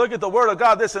 guys, look at the Word of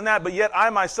God, this and that, but yet I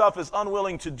myself is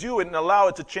unwilling to do it and allow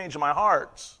it to change my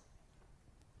heart.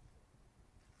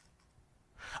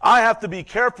 I have to be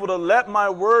careful to let my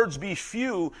words be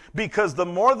few, because the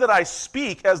more that I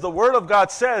speak, as the Word of God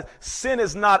says, sin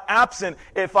is not absent.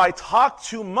 If I talk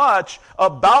too much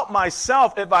about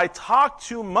myself, if I talk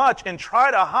too much and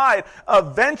try to hide,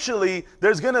 eventually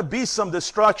there's going to be some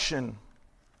destruction.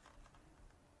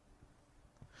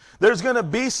 There's going to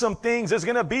be some things, there's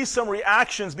going to be some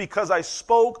reactions because I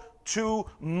spoke too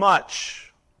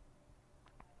much.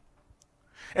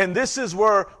 And this is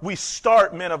where we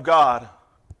start, men of God.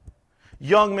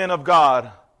 Young men of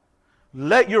God,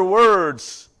 let your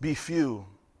words be few.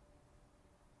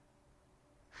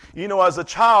 You know, as a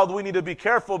child, we need to be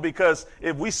careful, because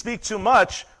if we speak too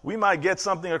much, we might get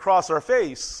something across our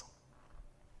face.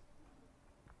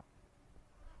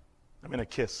 I mean, a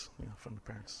kiss, from the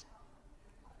parents.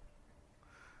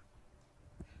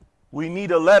 We need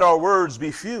to let our words be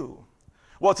few.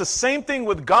 Well, it's the same thing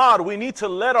with God. We need to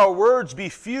let our words be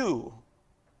few.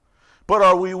 But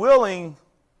are we willing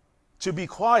to be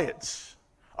quiet?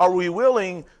 Are we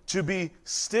willing to be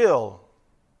still?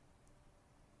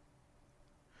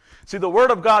 See, the Word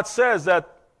of God says that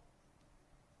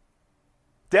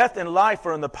death and life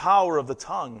are in the power of the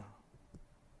tongue.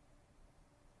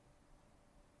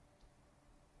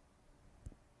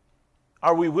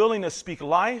 Are we willing to speak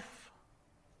life?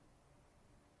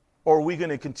 Or are we going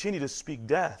to continue to speak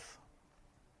death?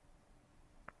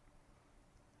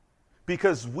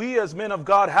 Because we as men of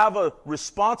God have a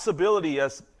responsibility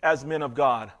as men of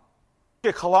God.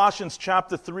 Look at Colossians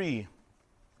chapter 3,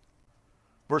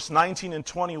 verse 19 and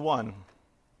 21.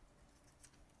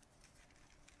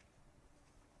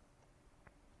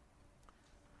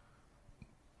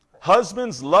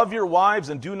 Husbands, love your wives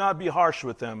and do not be harsh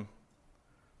with them.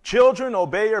 Children,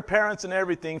 obey your parents in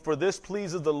everything, for this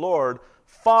pleases the Lord.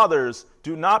 Fathers,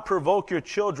 do not provoke your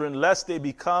children, lest they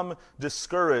become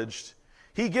discouraged.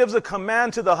 He gives a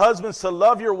command to the husbands to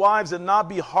love your wives and not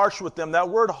be harsh with them. That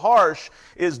word harsh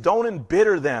is don't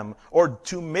embitter them, or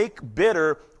to make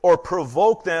bitter, or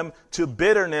provoke them to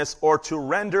bitterness, or to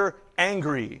render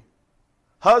angry.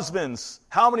 Husbands,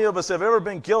 how many of us have ever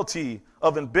been guilty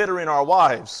of embittering our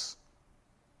wives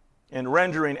and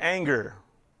rendering anger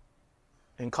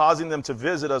and causing them to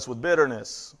visit us with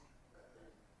bitterness?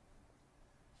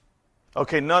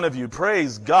 Okay, none of you.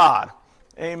 Praise God.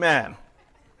 Amen.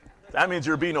 That means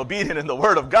you're being obedient in the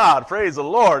Word of God. Praise the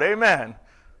Lord. Amen.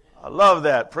 I love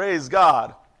that. Praise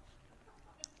God.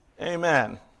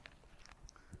 Amen.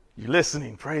 You're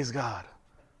listening. Praise God.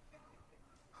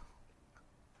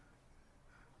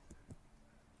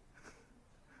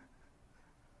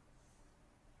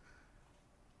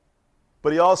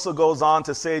 But he also goes on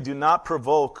to say, do not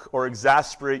provoke or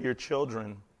exasperate your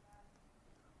children,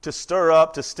 to stir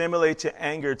up, to stimulate to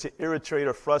anger, to irritate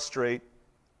or frustrate,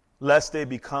 lest they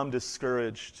become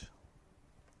discouraged.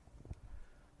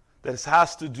 This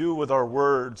has to do with our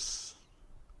words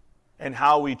and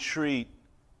how we treat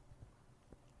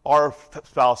our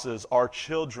spouses, our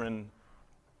children,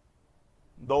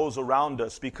 those around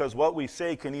us, because what we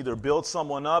say can either build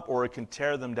someone up or it can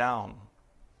tear them down.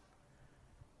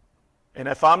 And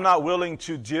if I'm not willing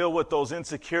to deal with those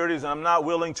insecurities, and I'm not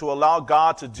willing to allow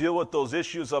God to deal with those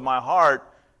issues of my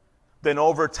heart, then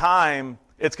over time,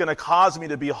 it's going to cause me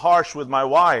to be harsh with my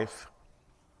wife.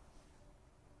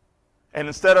 And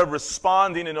instead of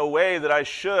responding in a way that I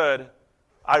should,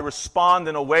 I respond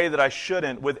in a way that I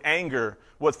shouldn't, with anger,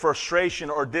 with frustration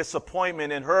or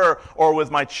disappointment in her or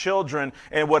with my children.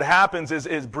 And what happens is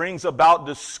it brings about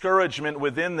discouragement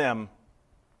within them.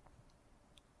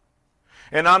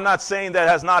 And I'm not saying that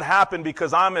has not happened,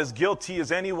 because I'm as guilty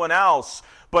as anyone else.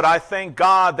 But I thank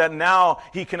God that now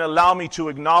He can allow me to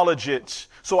acknowledge it,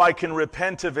 so I can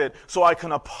repent of it, so I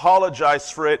can apologize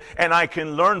for it, and I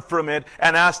can learn from it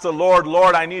and ask the Lord,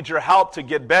 Lord, I need your help to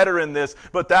get better in this.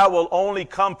 But that will only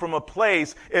come from a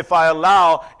place if I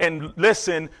allow and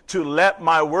listen to let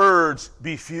my words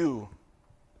be few.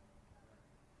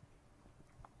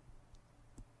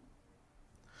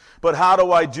 But how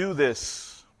do I do this?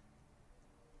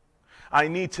 I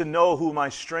need to know who my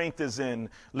strength is in.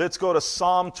 Let's go to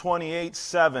Psalm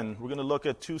 28:7. We're going to look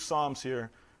at 2 Psalms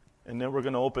here, and then we're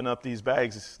going to open up these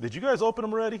bags. Did you guys open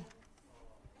them already?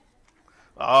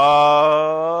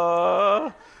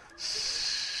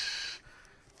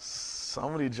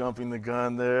 Somebody jumping the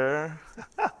gun there.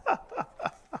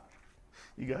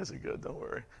 You guys are good, don't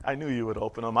worry. I knew you would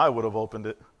open them. I would have opened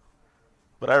it,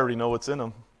 but I already know what's in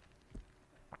them.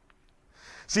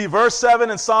 See, verse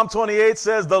 7 in Psalm 28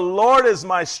 says, the Lord is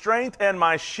my strength and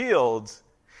my shield.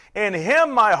 In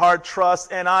him my heart trusts,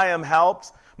 and I am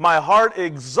helped. My heart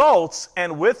exults,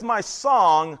 and with my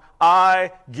song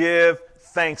I give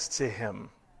thanks to him.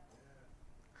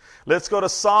 Let's go to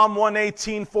Psalm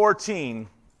 118:14.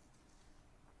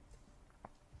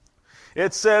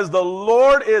 It says, the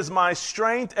Lord is my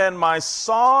strength and my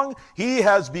song. He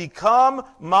has become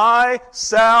my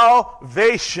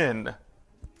salvation.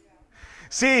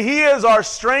 See, he is our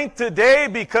strength today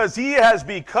because he has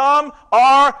become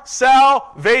our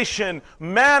salvation.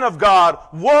 Man of God,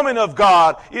 woman of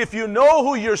God, if you know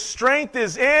who your strength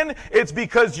is in, it's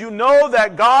because you know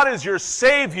that God is your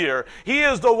Savior. He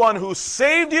is the one who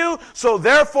saved you, so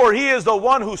therefore he is the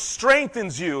one who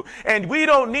strengthens you. And we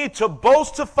don't need to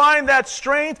boast to find that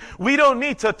strength. We don't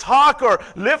need to talk or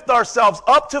lift ourselves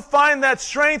up to find that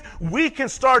strength. We can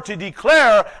start to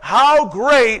declare how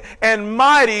great and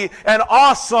mighty and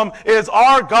awesome is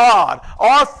our God,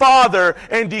 our Father,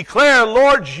 and declare,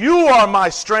 Lord, you are my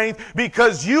strength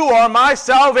because you are my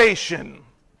salvation.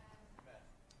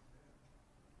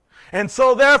 And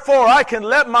so therefore I can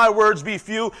let my words be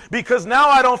few because now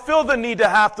I don't feel the need to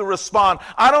have to respond.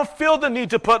 I don't feel the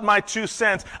need to put my 2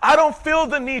 cents. I don't feel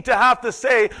the need to have to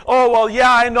say, oh, well,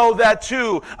 yeah, I know that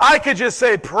too. I could just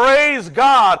say, praise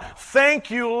God.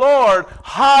 Thank you, Lord.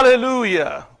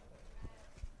 Hallelujah.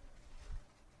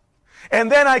 And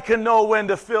then I can know when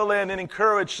to fill in and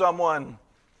encourage someone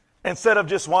instead of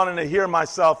just wanting to hear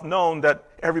myself known that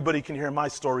everybody can hear my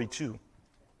story too.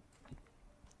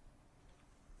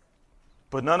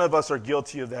 But none of us are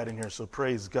guilty of that in here, so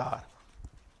praise God.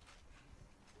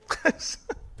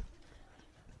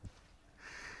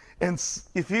 And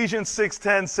Ephesians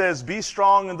 6:10 says, be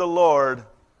strong in the Lord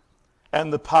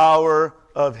and the power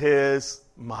of his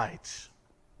might.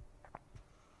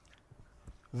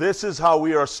 This is how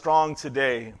we are strong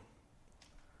today.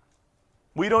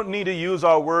 We don't need to use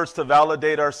our words to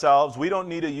validate ourselves. We don't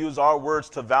need to use our words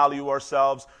to value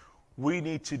ourselves. We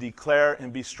need to declare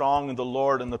and be strong in the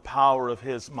Lord and the power of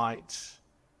his might.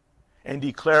 And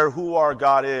declare who our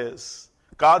God is.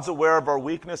 God's aware of our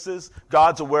weaknesses.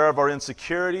 God's aware of our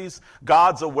insecurities.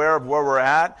 God's aware of where we're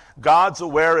at. God's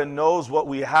aware and knows what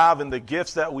we have and the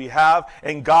gifts that we have.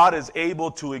 And God is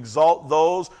able to exalt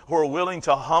those who are willing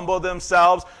to humble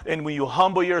themselves. And when you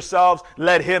humble yourselves,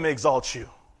 let him exalt you.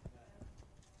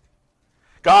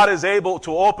 God is able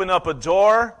to open up a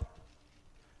door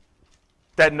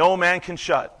that no man can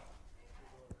shut.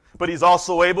 But he's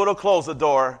also able to close a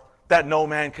door that no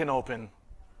man can open.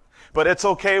 But it's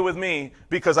okay with me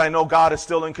because I know God is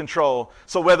still in control.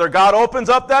 So whether God opens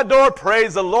up that door,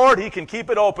 praise the Lord, he can keep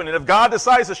it open. And if God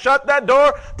decides to shut that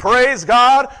door, praise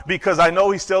God because I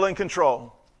know he's still in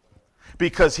control.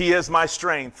 Because he is my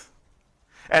strength.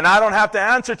 And I don't have to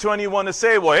answer to anyone to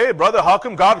say, well, hey, brother, how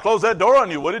come God closed that door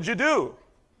on you? What did you do?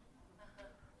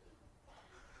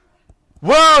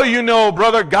 Well, you know,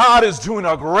 brother, God is doing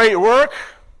a great work.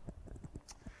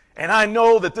 And I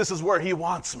know that this is where he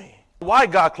wants me. Why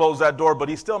God closed that door, but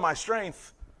he's still my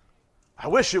strength? I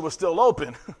wish it was still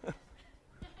open. And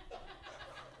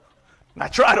I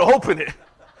try to open it.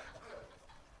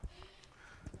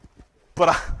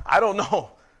 But I don't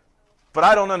know. But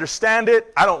I don't understand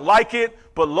it. I don't like it.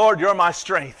 But Lord, you're my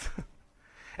strength.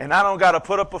 And I don't got to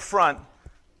put up a front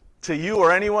to you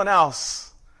or anyone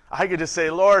else. I could just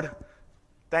say, Lord,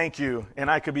 thank you.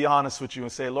 And I could be honest with you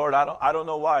and say, Lord, I don't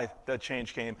know why that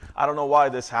change came. I don't know why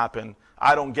this happened.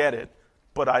 I don't get it.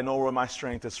 But I know where my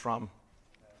strength is from.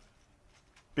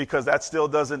 Because that still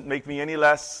doesn't make me any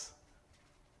less.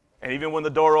 And even when the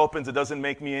door opens, it doesn't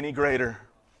make me any greater.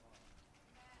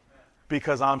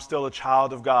 Because I'm still a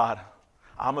child of God.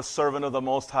 I'm a servant of the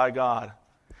Most High God.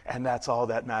 And that's all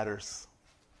that matters.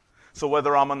 So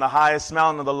whether I'm on the highest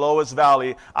mountain or the lowest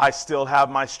valley, I still have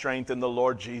my strength in the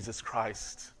Lord Jesus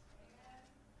Christ.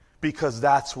 Because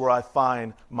that's where I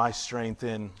find my strength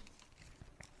in.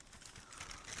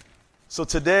 So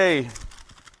today,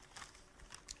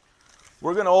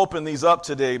 we're going to open these up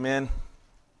today, man.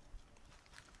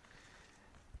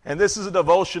 And this is a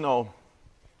devotional.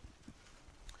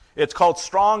 It's called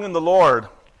Strong in the Lord.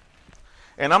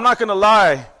 And I'm not going to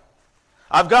lie,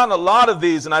 I've gotten a lot of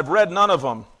these and I've read none of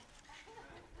them.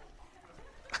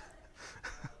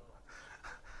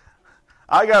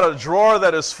 I got a drawer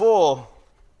that is full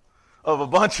of a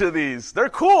bunch of these. They're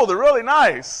cool, they're really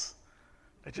nice.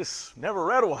 I just never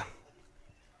read one.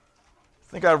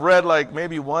 I think I've read like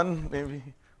maybe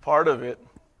part of it.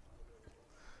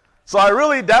 So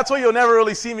that's why you'll never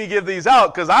really see me give these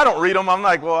out, because I don't read them. I'm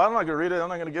like, well, I'm not going to read it. I'm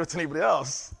not going to give it to anybody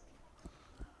else.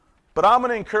 But I'm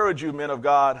going to encourage you, men of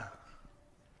God.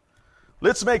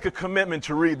 Let's make a commitment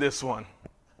to read this one.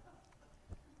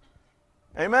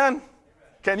 Amen?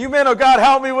 Can you men of God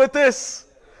help me with this?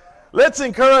 Let's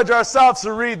encourage ourselves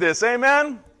to read this.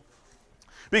 Amen?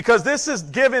 Because this is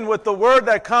given with the word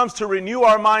that comes to renew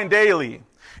our mind daily.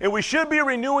 And we should be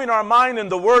renewing our mind in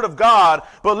the word of God.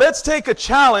 But let's take a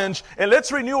challenge and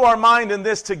let's renew our mind in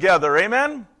this together.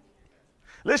 Amen?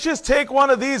 Let's just take one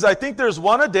of these. I think there's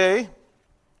one a day.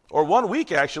 Or 1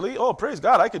 week, actually. Oh, praise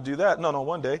God, I could do that. No,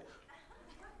 one day.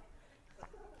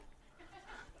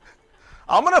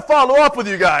 I'm going to follow up with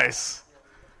you guys.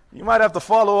 You might have to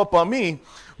follow up on me.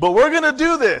 But we're going to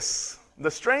do this. The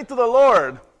strength of the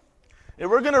Lord. And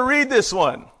we're going to read this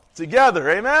one together.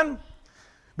 Amen?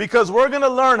 Because we're going to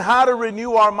learn how to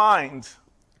renew our mind.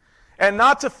 And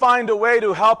not to find a way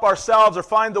to help ourselves or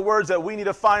find the words that we need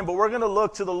to find. But we're going to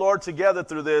look to the Lord together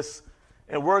through this.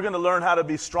 And we're going to learn how to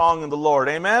be strong in the Lord.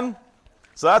 Amen?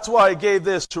 So that's why I gave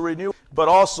this to renew. But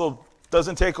also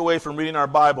doesn't take away from reading our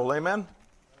Bible. Amen?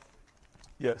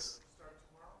 Yes.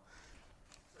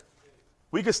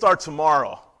 We could start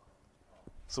tomorrow.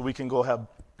 So we can go have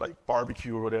like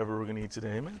barbecue or whatever we're going to eat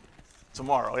today. Amen?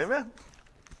 Tomorrow. Amen?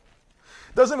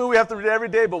 Doesn't mean we have to read it every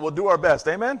day, but we'll do our best.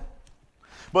 Amen?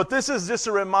 But this is just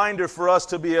a reminder for us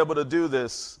to be able to do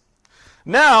this.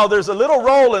 Now, there's a little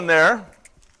roll in there.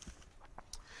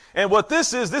 And what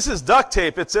this is duct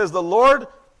tape. It says, the Lord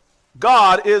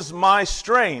God is my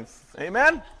strength.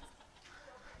 Amen?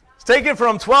 It's taken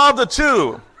from 12 to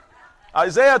 2.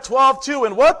 Isaiah 12:2.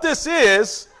 And what this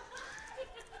is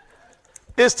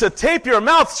to tape your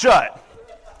mouth shut.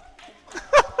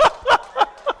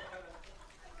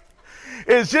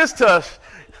 It's just to...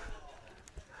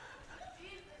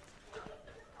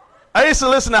 I used to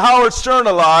listen to Howard Stern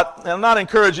a lot, and I'm not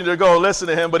encouraging you to go listen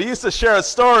to him, but he used to share a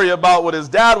story about what his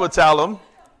dad would tell him.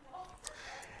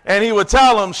 And he would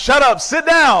tell him, shut up, sit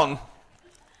down.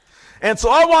 And so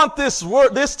I want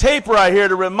this tape right here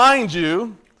to remind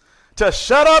you to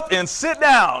shut up and sit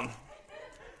down.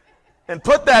 And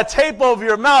put that tape over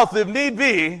your mouth if need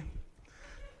be.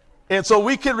 And so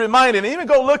we can remind it. And even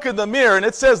go look in the mirror, and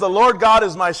it says, the Lord God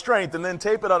is my strength. And then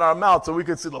tape it on our mouth so we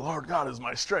can see the Lord God is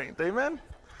my strength. Amen?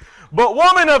 But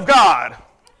woman of God,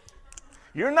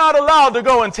 you're not allowed to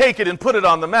go and take it and put it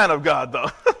on the man of God, though.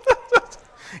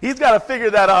 He's got to figure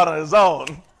that out on his own,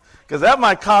 because that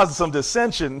might cause some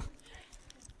dissension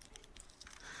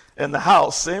in the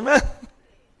house. Amen?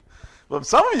 But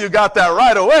some of you got that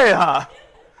right away, huh?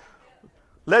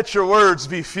 Let your words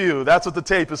be few. That's what the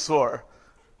tape is for.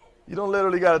 You don't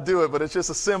literally got to do it, but it's just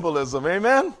a symbolism.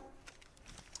 Amen?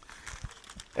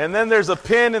 And then there's a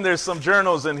pen and there's some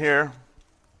journals in here.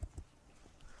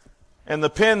 And the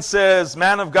pen says,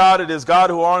 man of God, it is God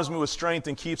who arms me with strength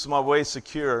and keeps my way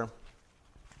secure.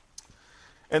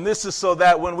 And this is so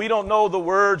that when we don't know the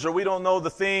words or we don't know the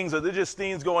things or there's just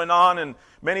things going on, and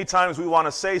many times we want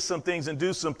to say some things and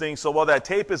do some things. So while that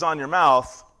tape is on your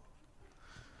mouth,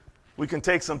 we can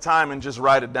take some time and just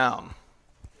write it down.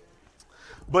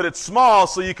 But it's small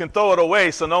so you can throw it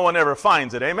away so no one ever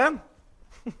finds it. Amen?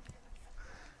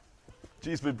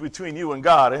 Geez, between you and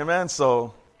God. Amen?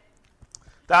 So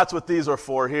that's what these are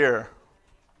for here.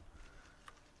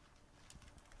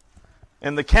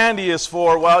 And the candy is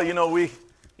for, well,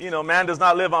 man does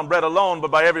not live on bread alone, but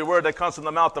by every word that comes from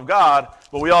the mouth of God.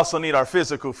 But we also need our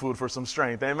physical food for some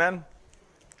strength. Amen?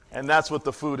 And that's what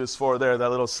the food is for there, that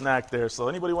little snack there. So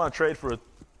anybody want to trade for a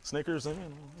Snickers?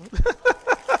 Amen.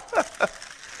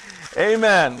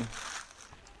 Amen.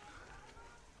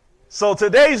 So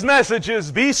today's message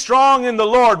is be strong in the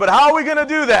Lord. But how are we going to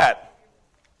do that?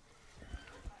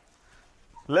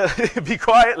 Be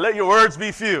quiet. Let your words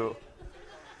be few.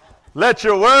 Let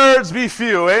your words be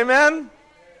few. Amen.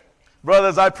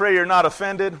 Brothers, I pray you're not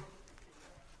offended.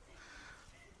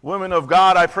 Women of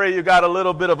God, I pray you got a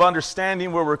little bit of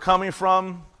understanding where we're coming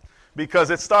from, because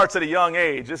it starts at a young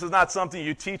age. This is not something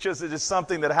you teach us. It is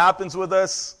something that happens with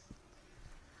us.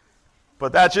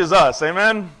 But that's just us.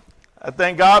 Amen. I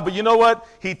thank God. But you know what?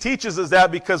 He teaches us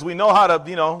that because we know how to,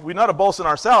 we know how to boast in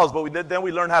ourselves, but then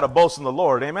we learn how to boast in the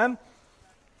Lord. Amen.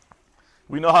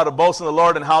 We know how to boast in the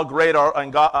Lord and how great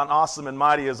and awesome and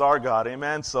mighty is our God.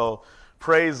 Amen. So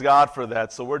praise God for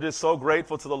that. So we're just so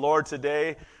grateful to the Lord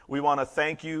today. We want to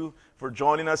thank you for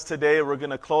joining us today. We're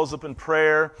going to close up in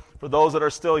prayer. For those that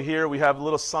are still here, we have a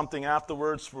little something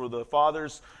afterwards for the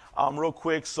fathers. Real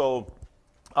quick, so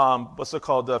what's it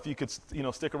called? If you could,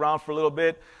 stick around for a little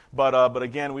bit. But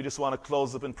again, we just want to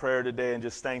close up in prayer today and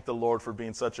just thank the Lord for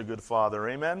being such a good Father.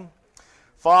 Amen.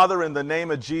 Father, in the name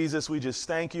of Jesus, we just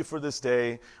thank you for this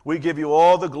day. We give you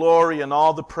all the glory and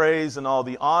all the praise and all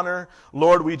the honor.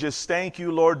 Lord, we just thank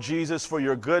you, Lord Jesus, for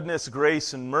your goodness,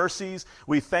 grace, and mercies.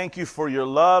 We thank you for your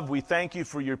love. We thank you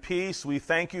for your peace. We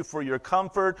thank you for your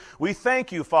comfort. We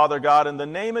thank you, Father God, in the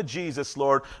name of Jesus,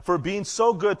 Lord, for being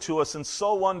so good to us and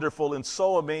so wonderful and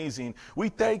so amazing. We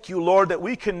thank you, Lord, that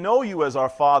we can know you as our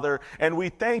Father, and we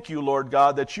thank you, Lord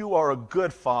God, that you are a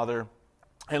good Father.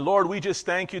 And Lord, we just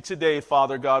thank you today,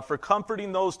 Father God, for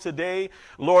comforting those today,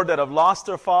 Lord, that have lost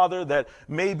their father, that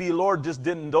maybe, Lord, just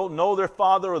don't know their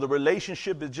father, or the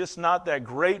relationship is just not that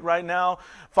great right now.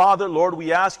 Father, Lord,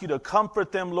 we ask you to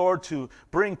comfort them, Lord, to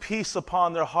bring peace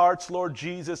upon their hearts, Lord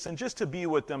Jesus, and just to be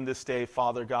with them this day,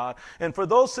 Father God. And for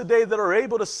those today that are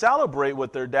able to celebrate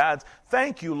with their dads,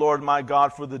 thank you, Lord, my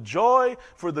God, for the joy,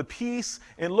 for the peace,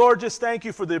 and Lord, just thank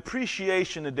you for the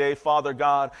appreciation today, Father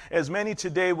God, as many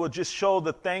today will just show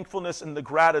the thankfulness and the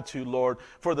gratitude, Lord,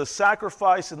 for the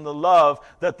sacrifice and the love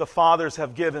that the fathers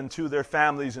have given to their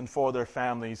families and for their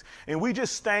families. And we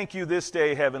just thank you this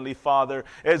day, Heavenly Father,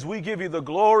 as we give you the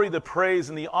glory, the praise,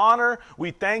 and the honor.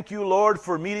 We thank you, Lord,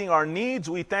 for meeting our needs.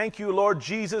 We thank you, Lord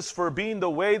Jesus, for being the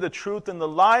way, the truth, and the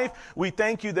life. We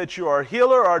thank you that you are our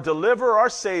healer, our deliverer, our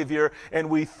Savior, and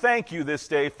we thank you this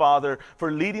day, Father,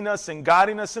 for leading us and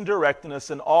guiding us and directing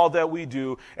us in all that we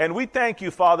do. And we thank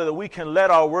you, Father, that we can let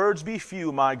our words be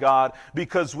few, my God,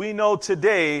 because we know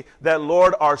today that,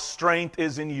 Lord, our strength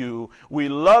is in you. We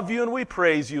love you and we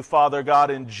praise you, Father God.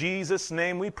 In Jesus'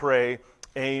 name we pray.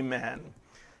 Amen.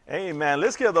 Amen.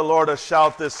 Let's give the Lord a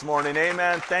shout this morning.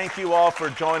 Amen. Thank you all for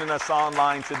joining us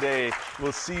online today.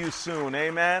 We'll see you soon.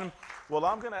 Amen. Well,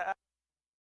 I'm going to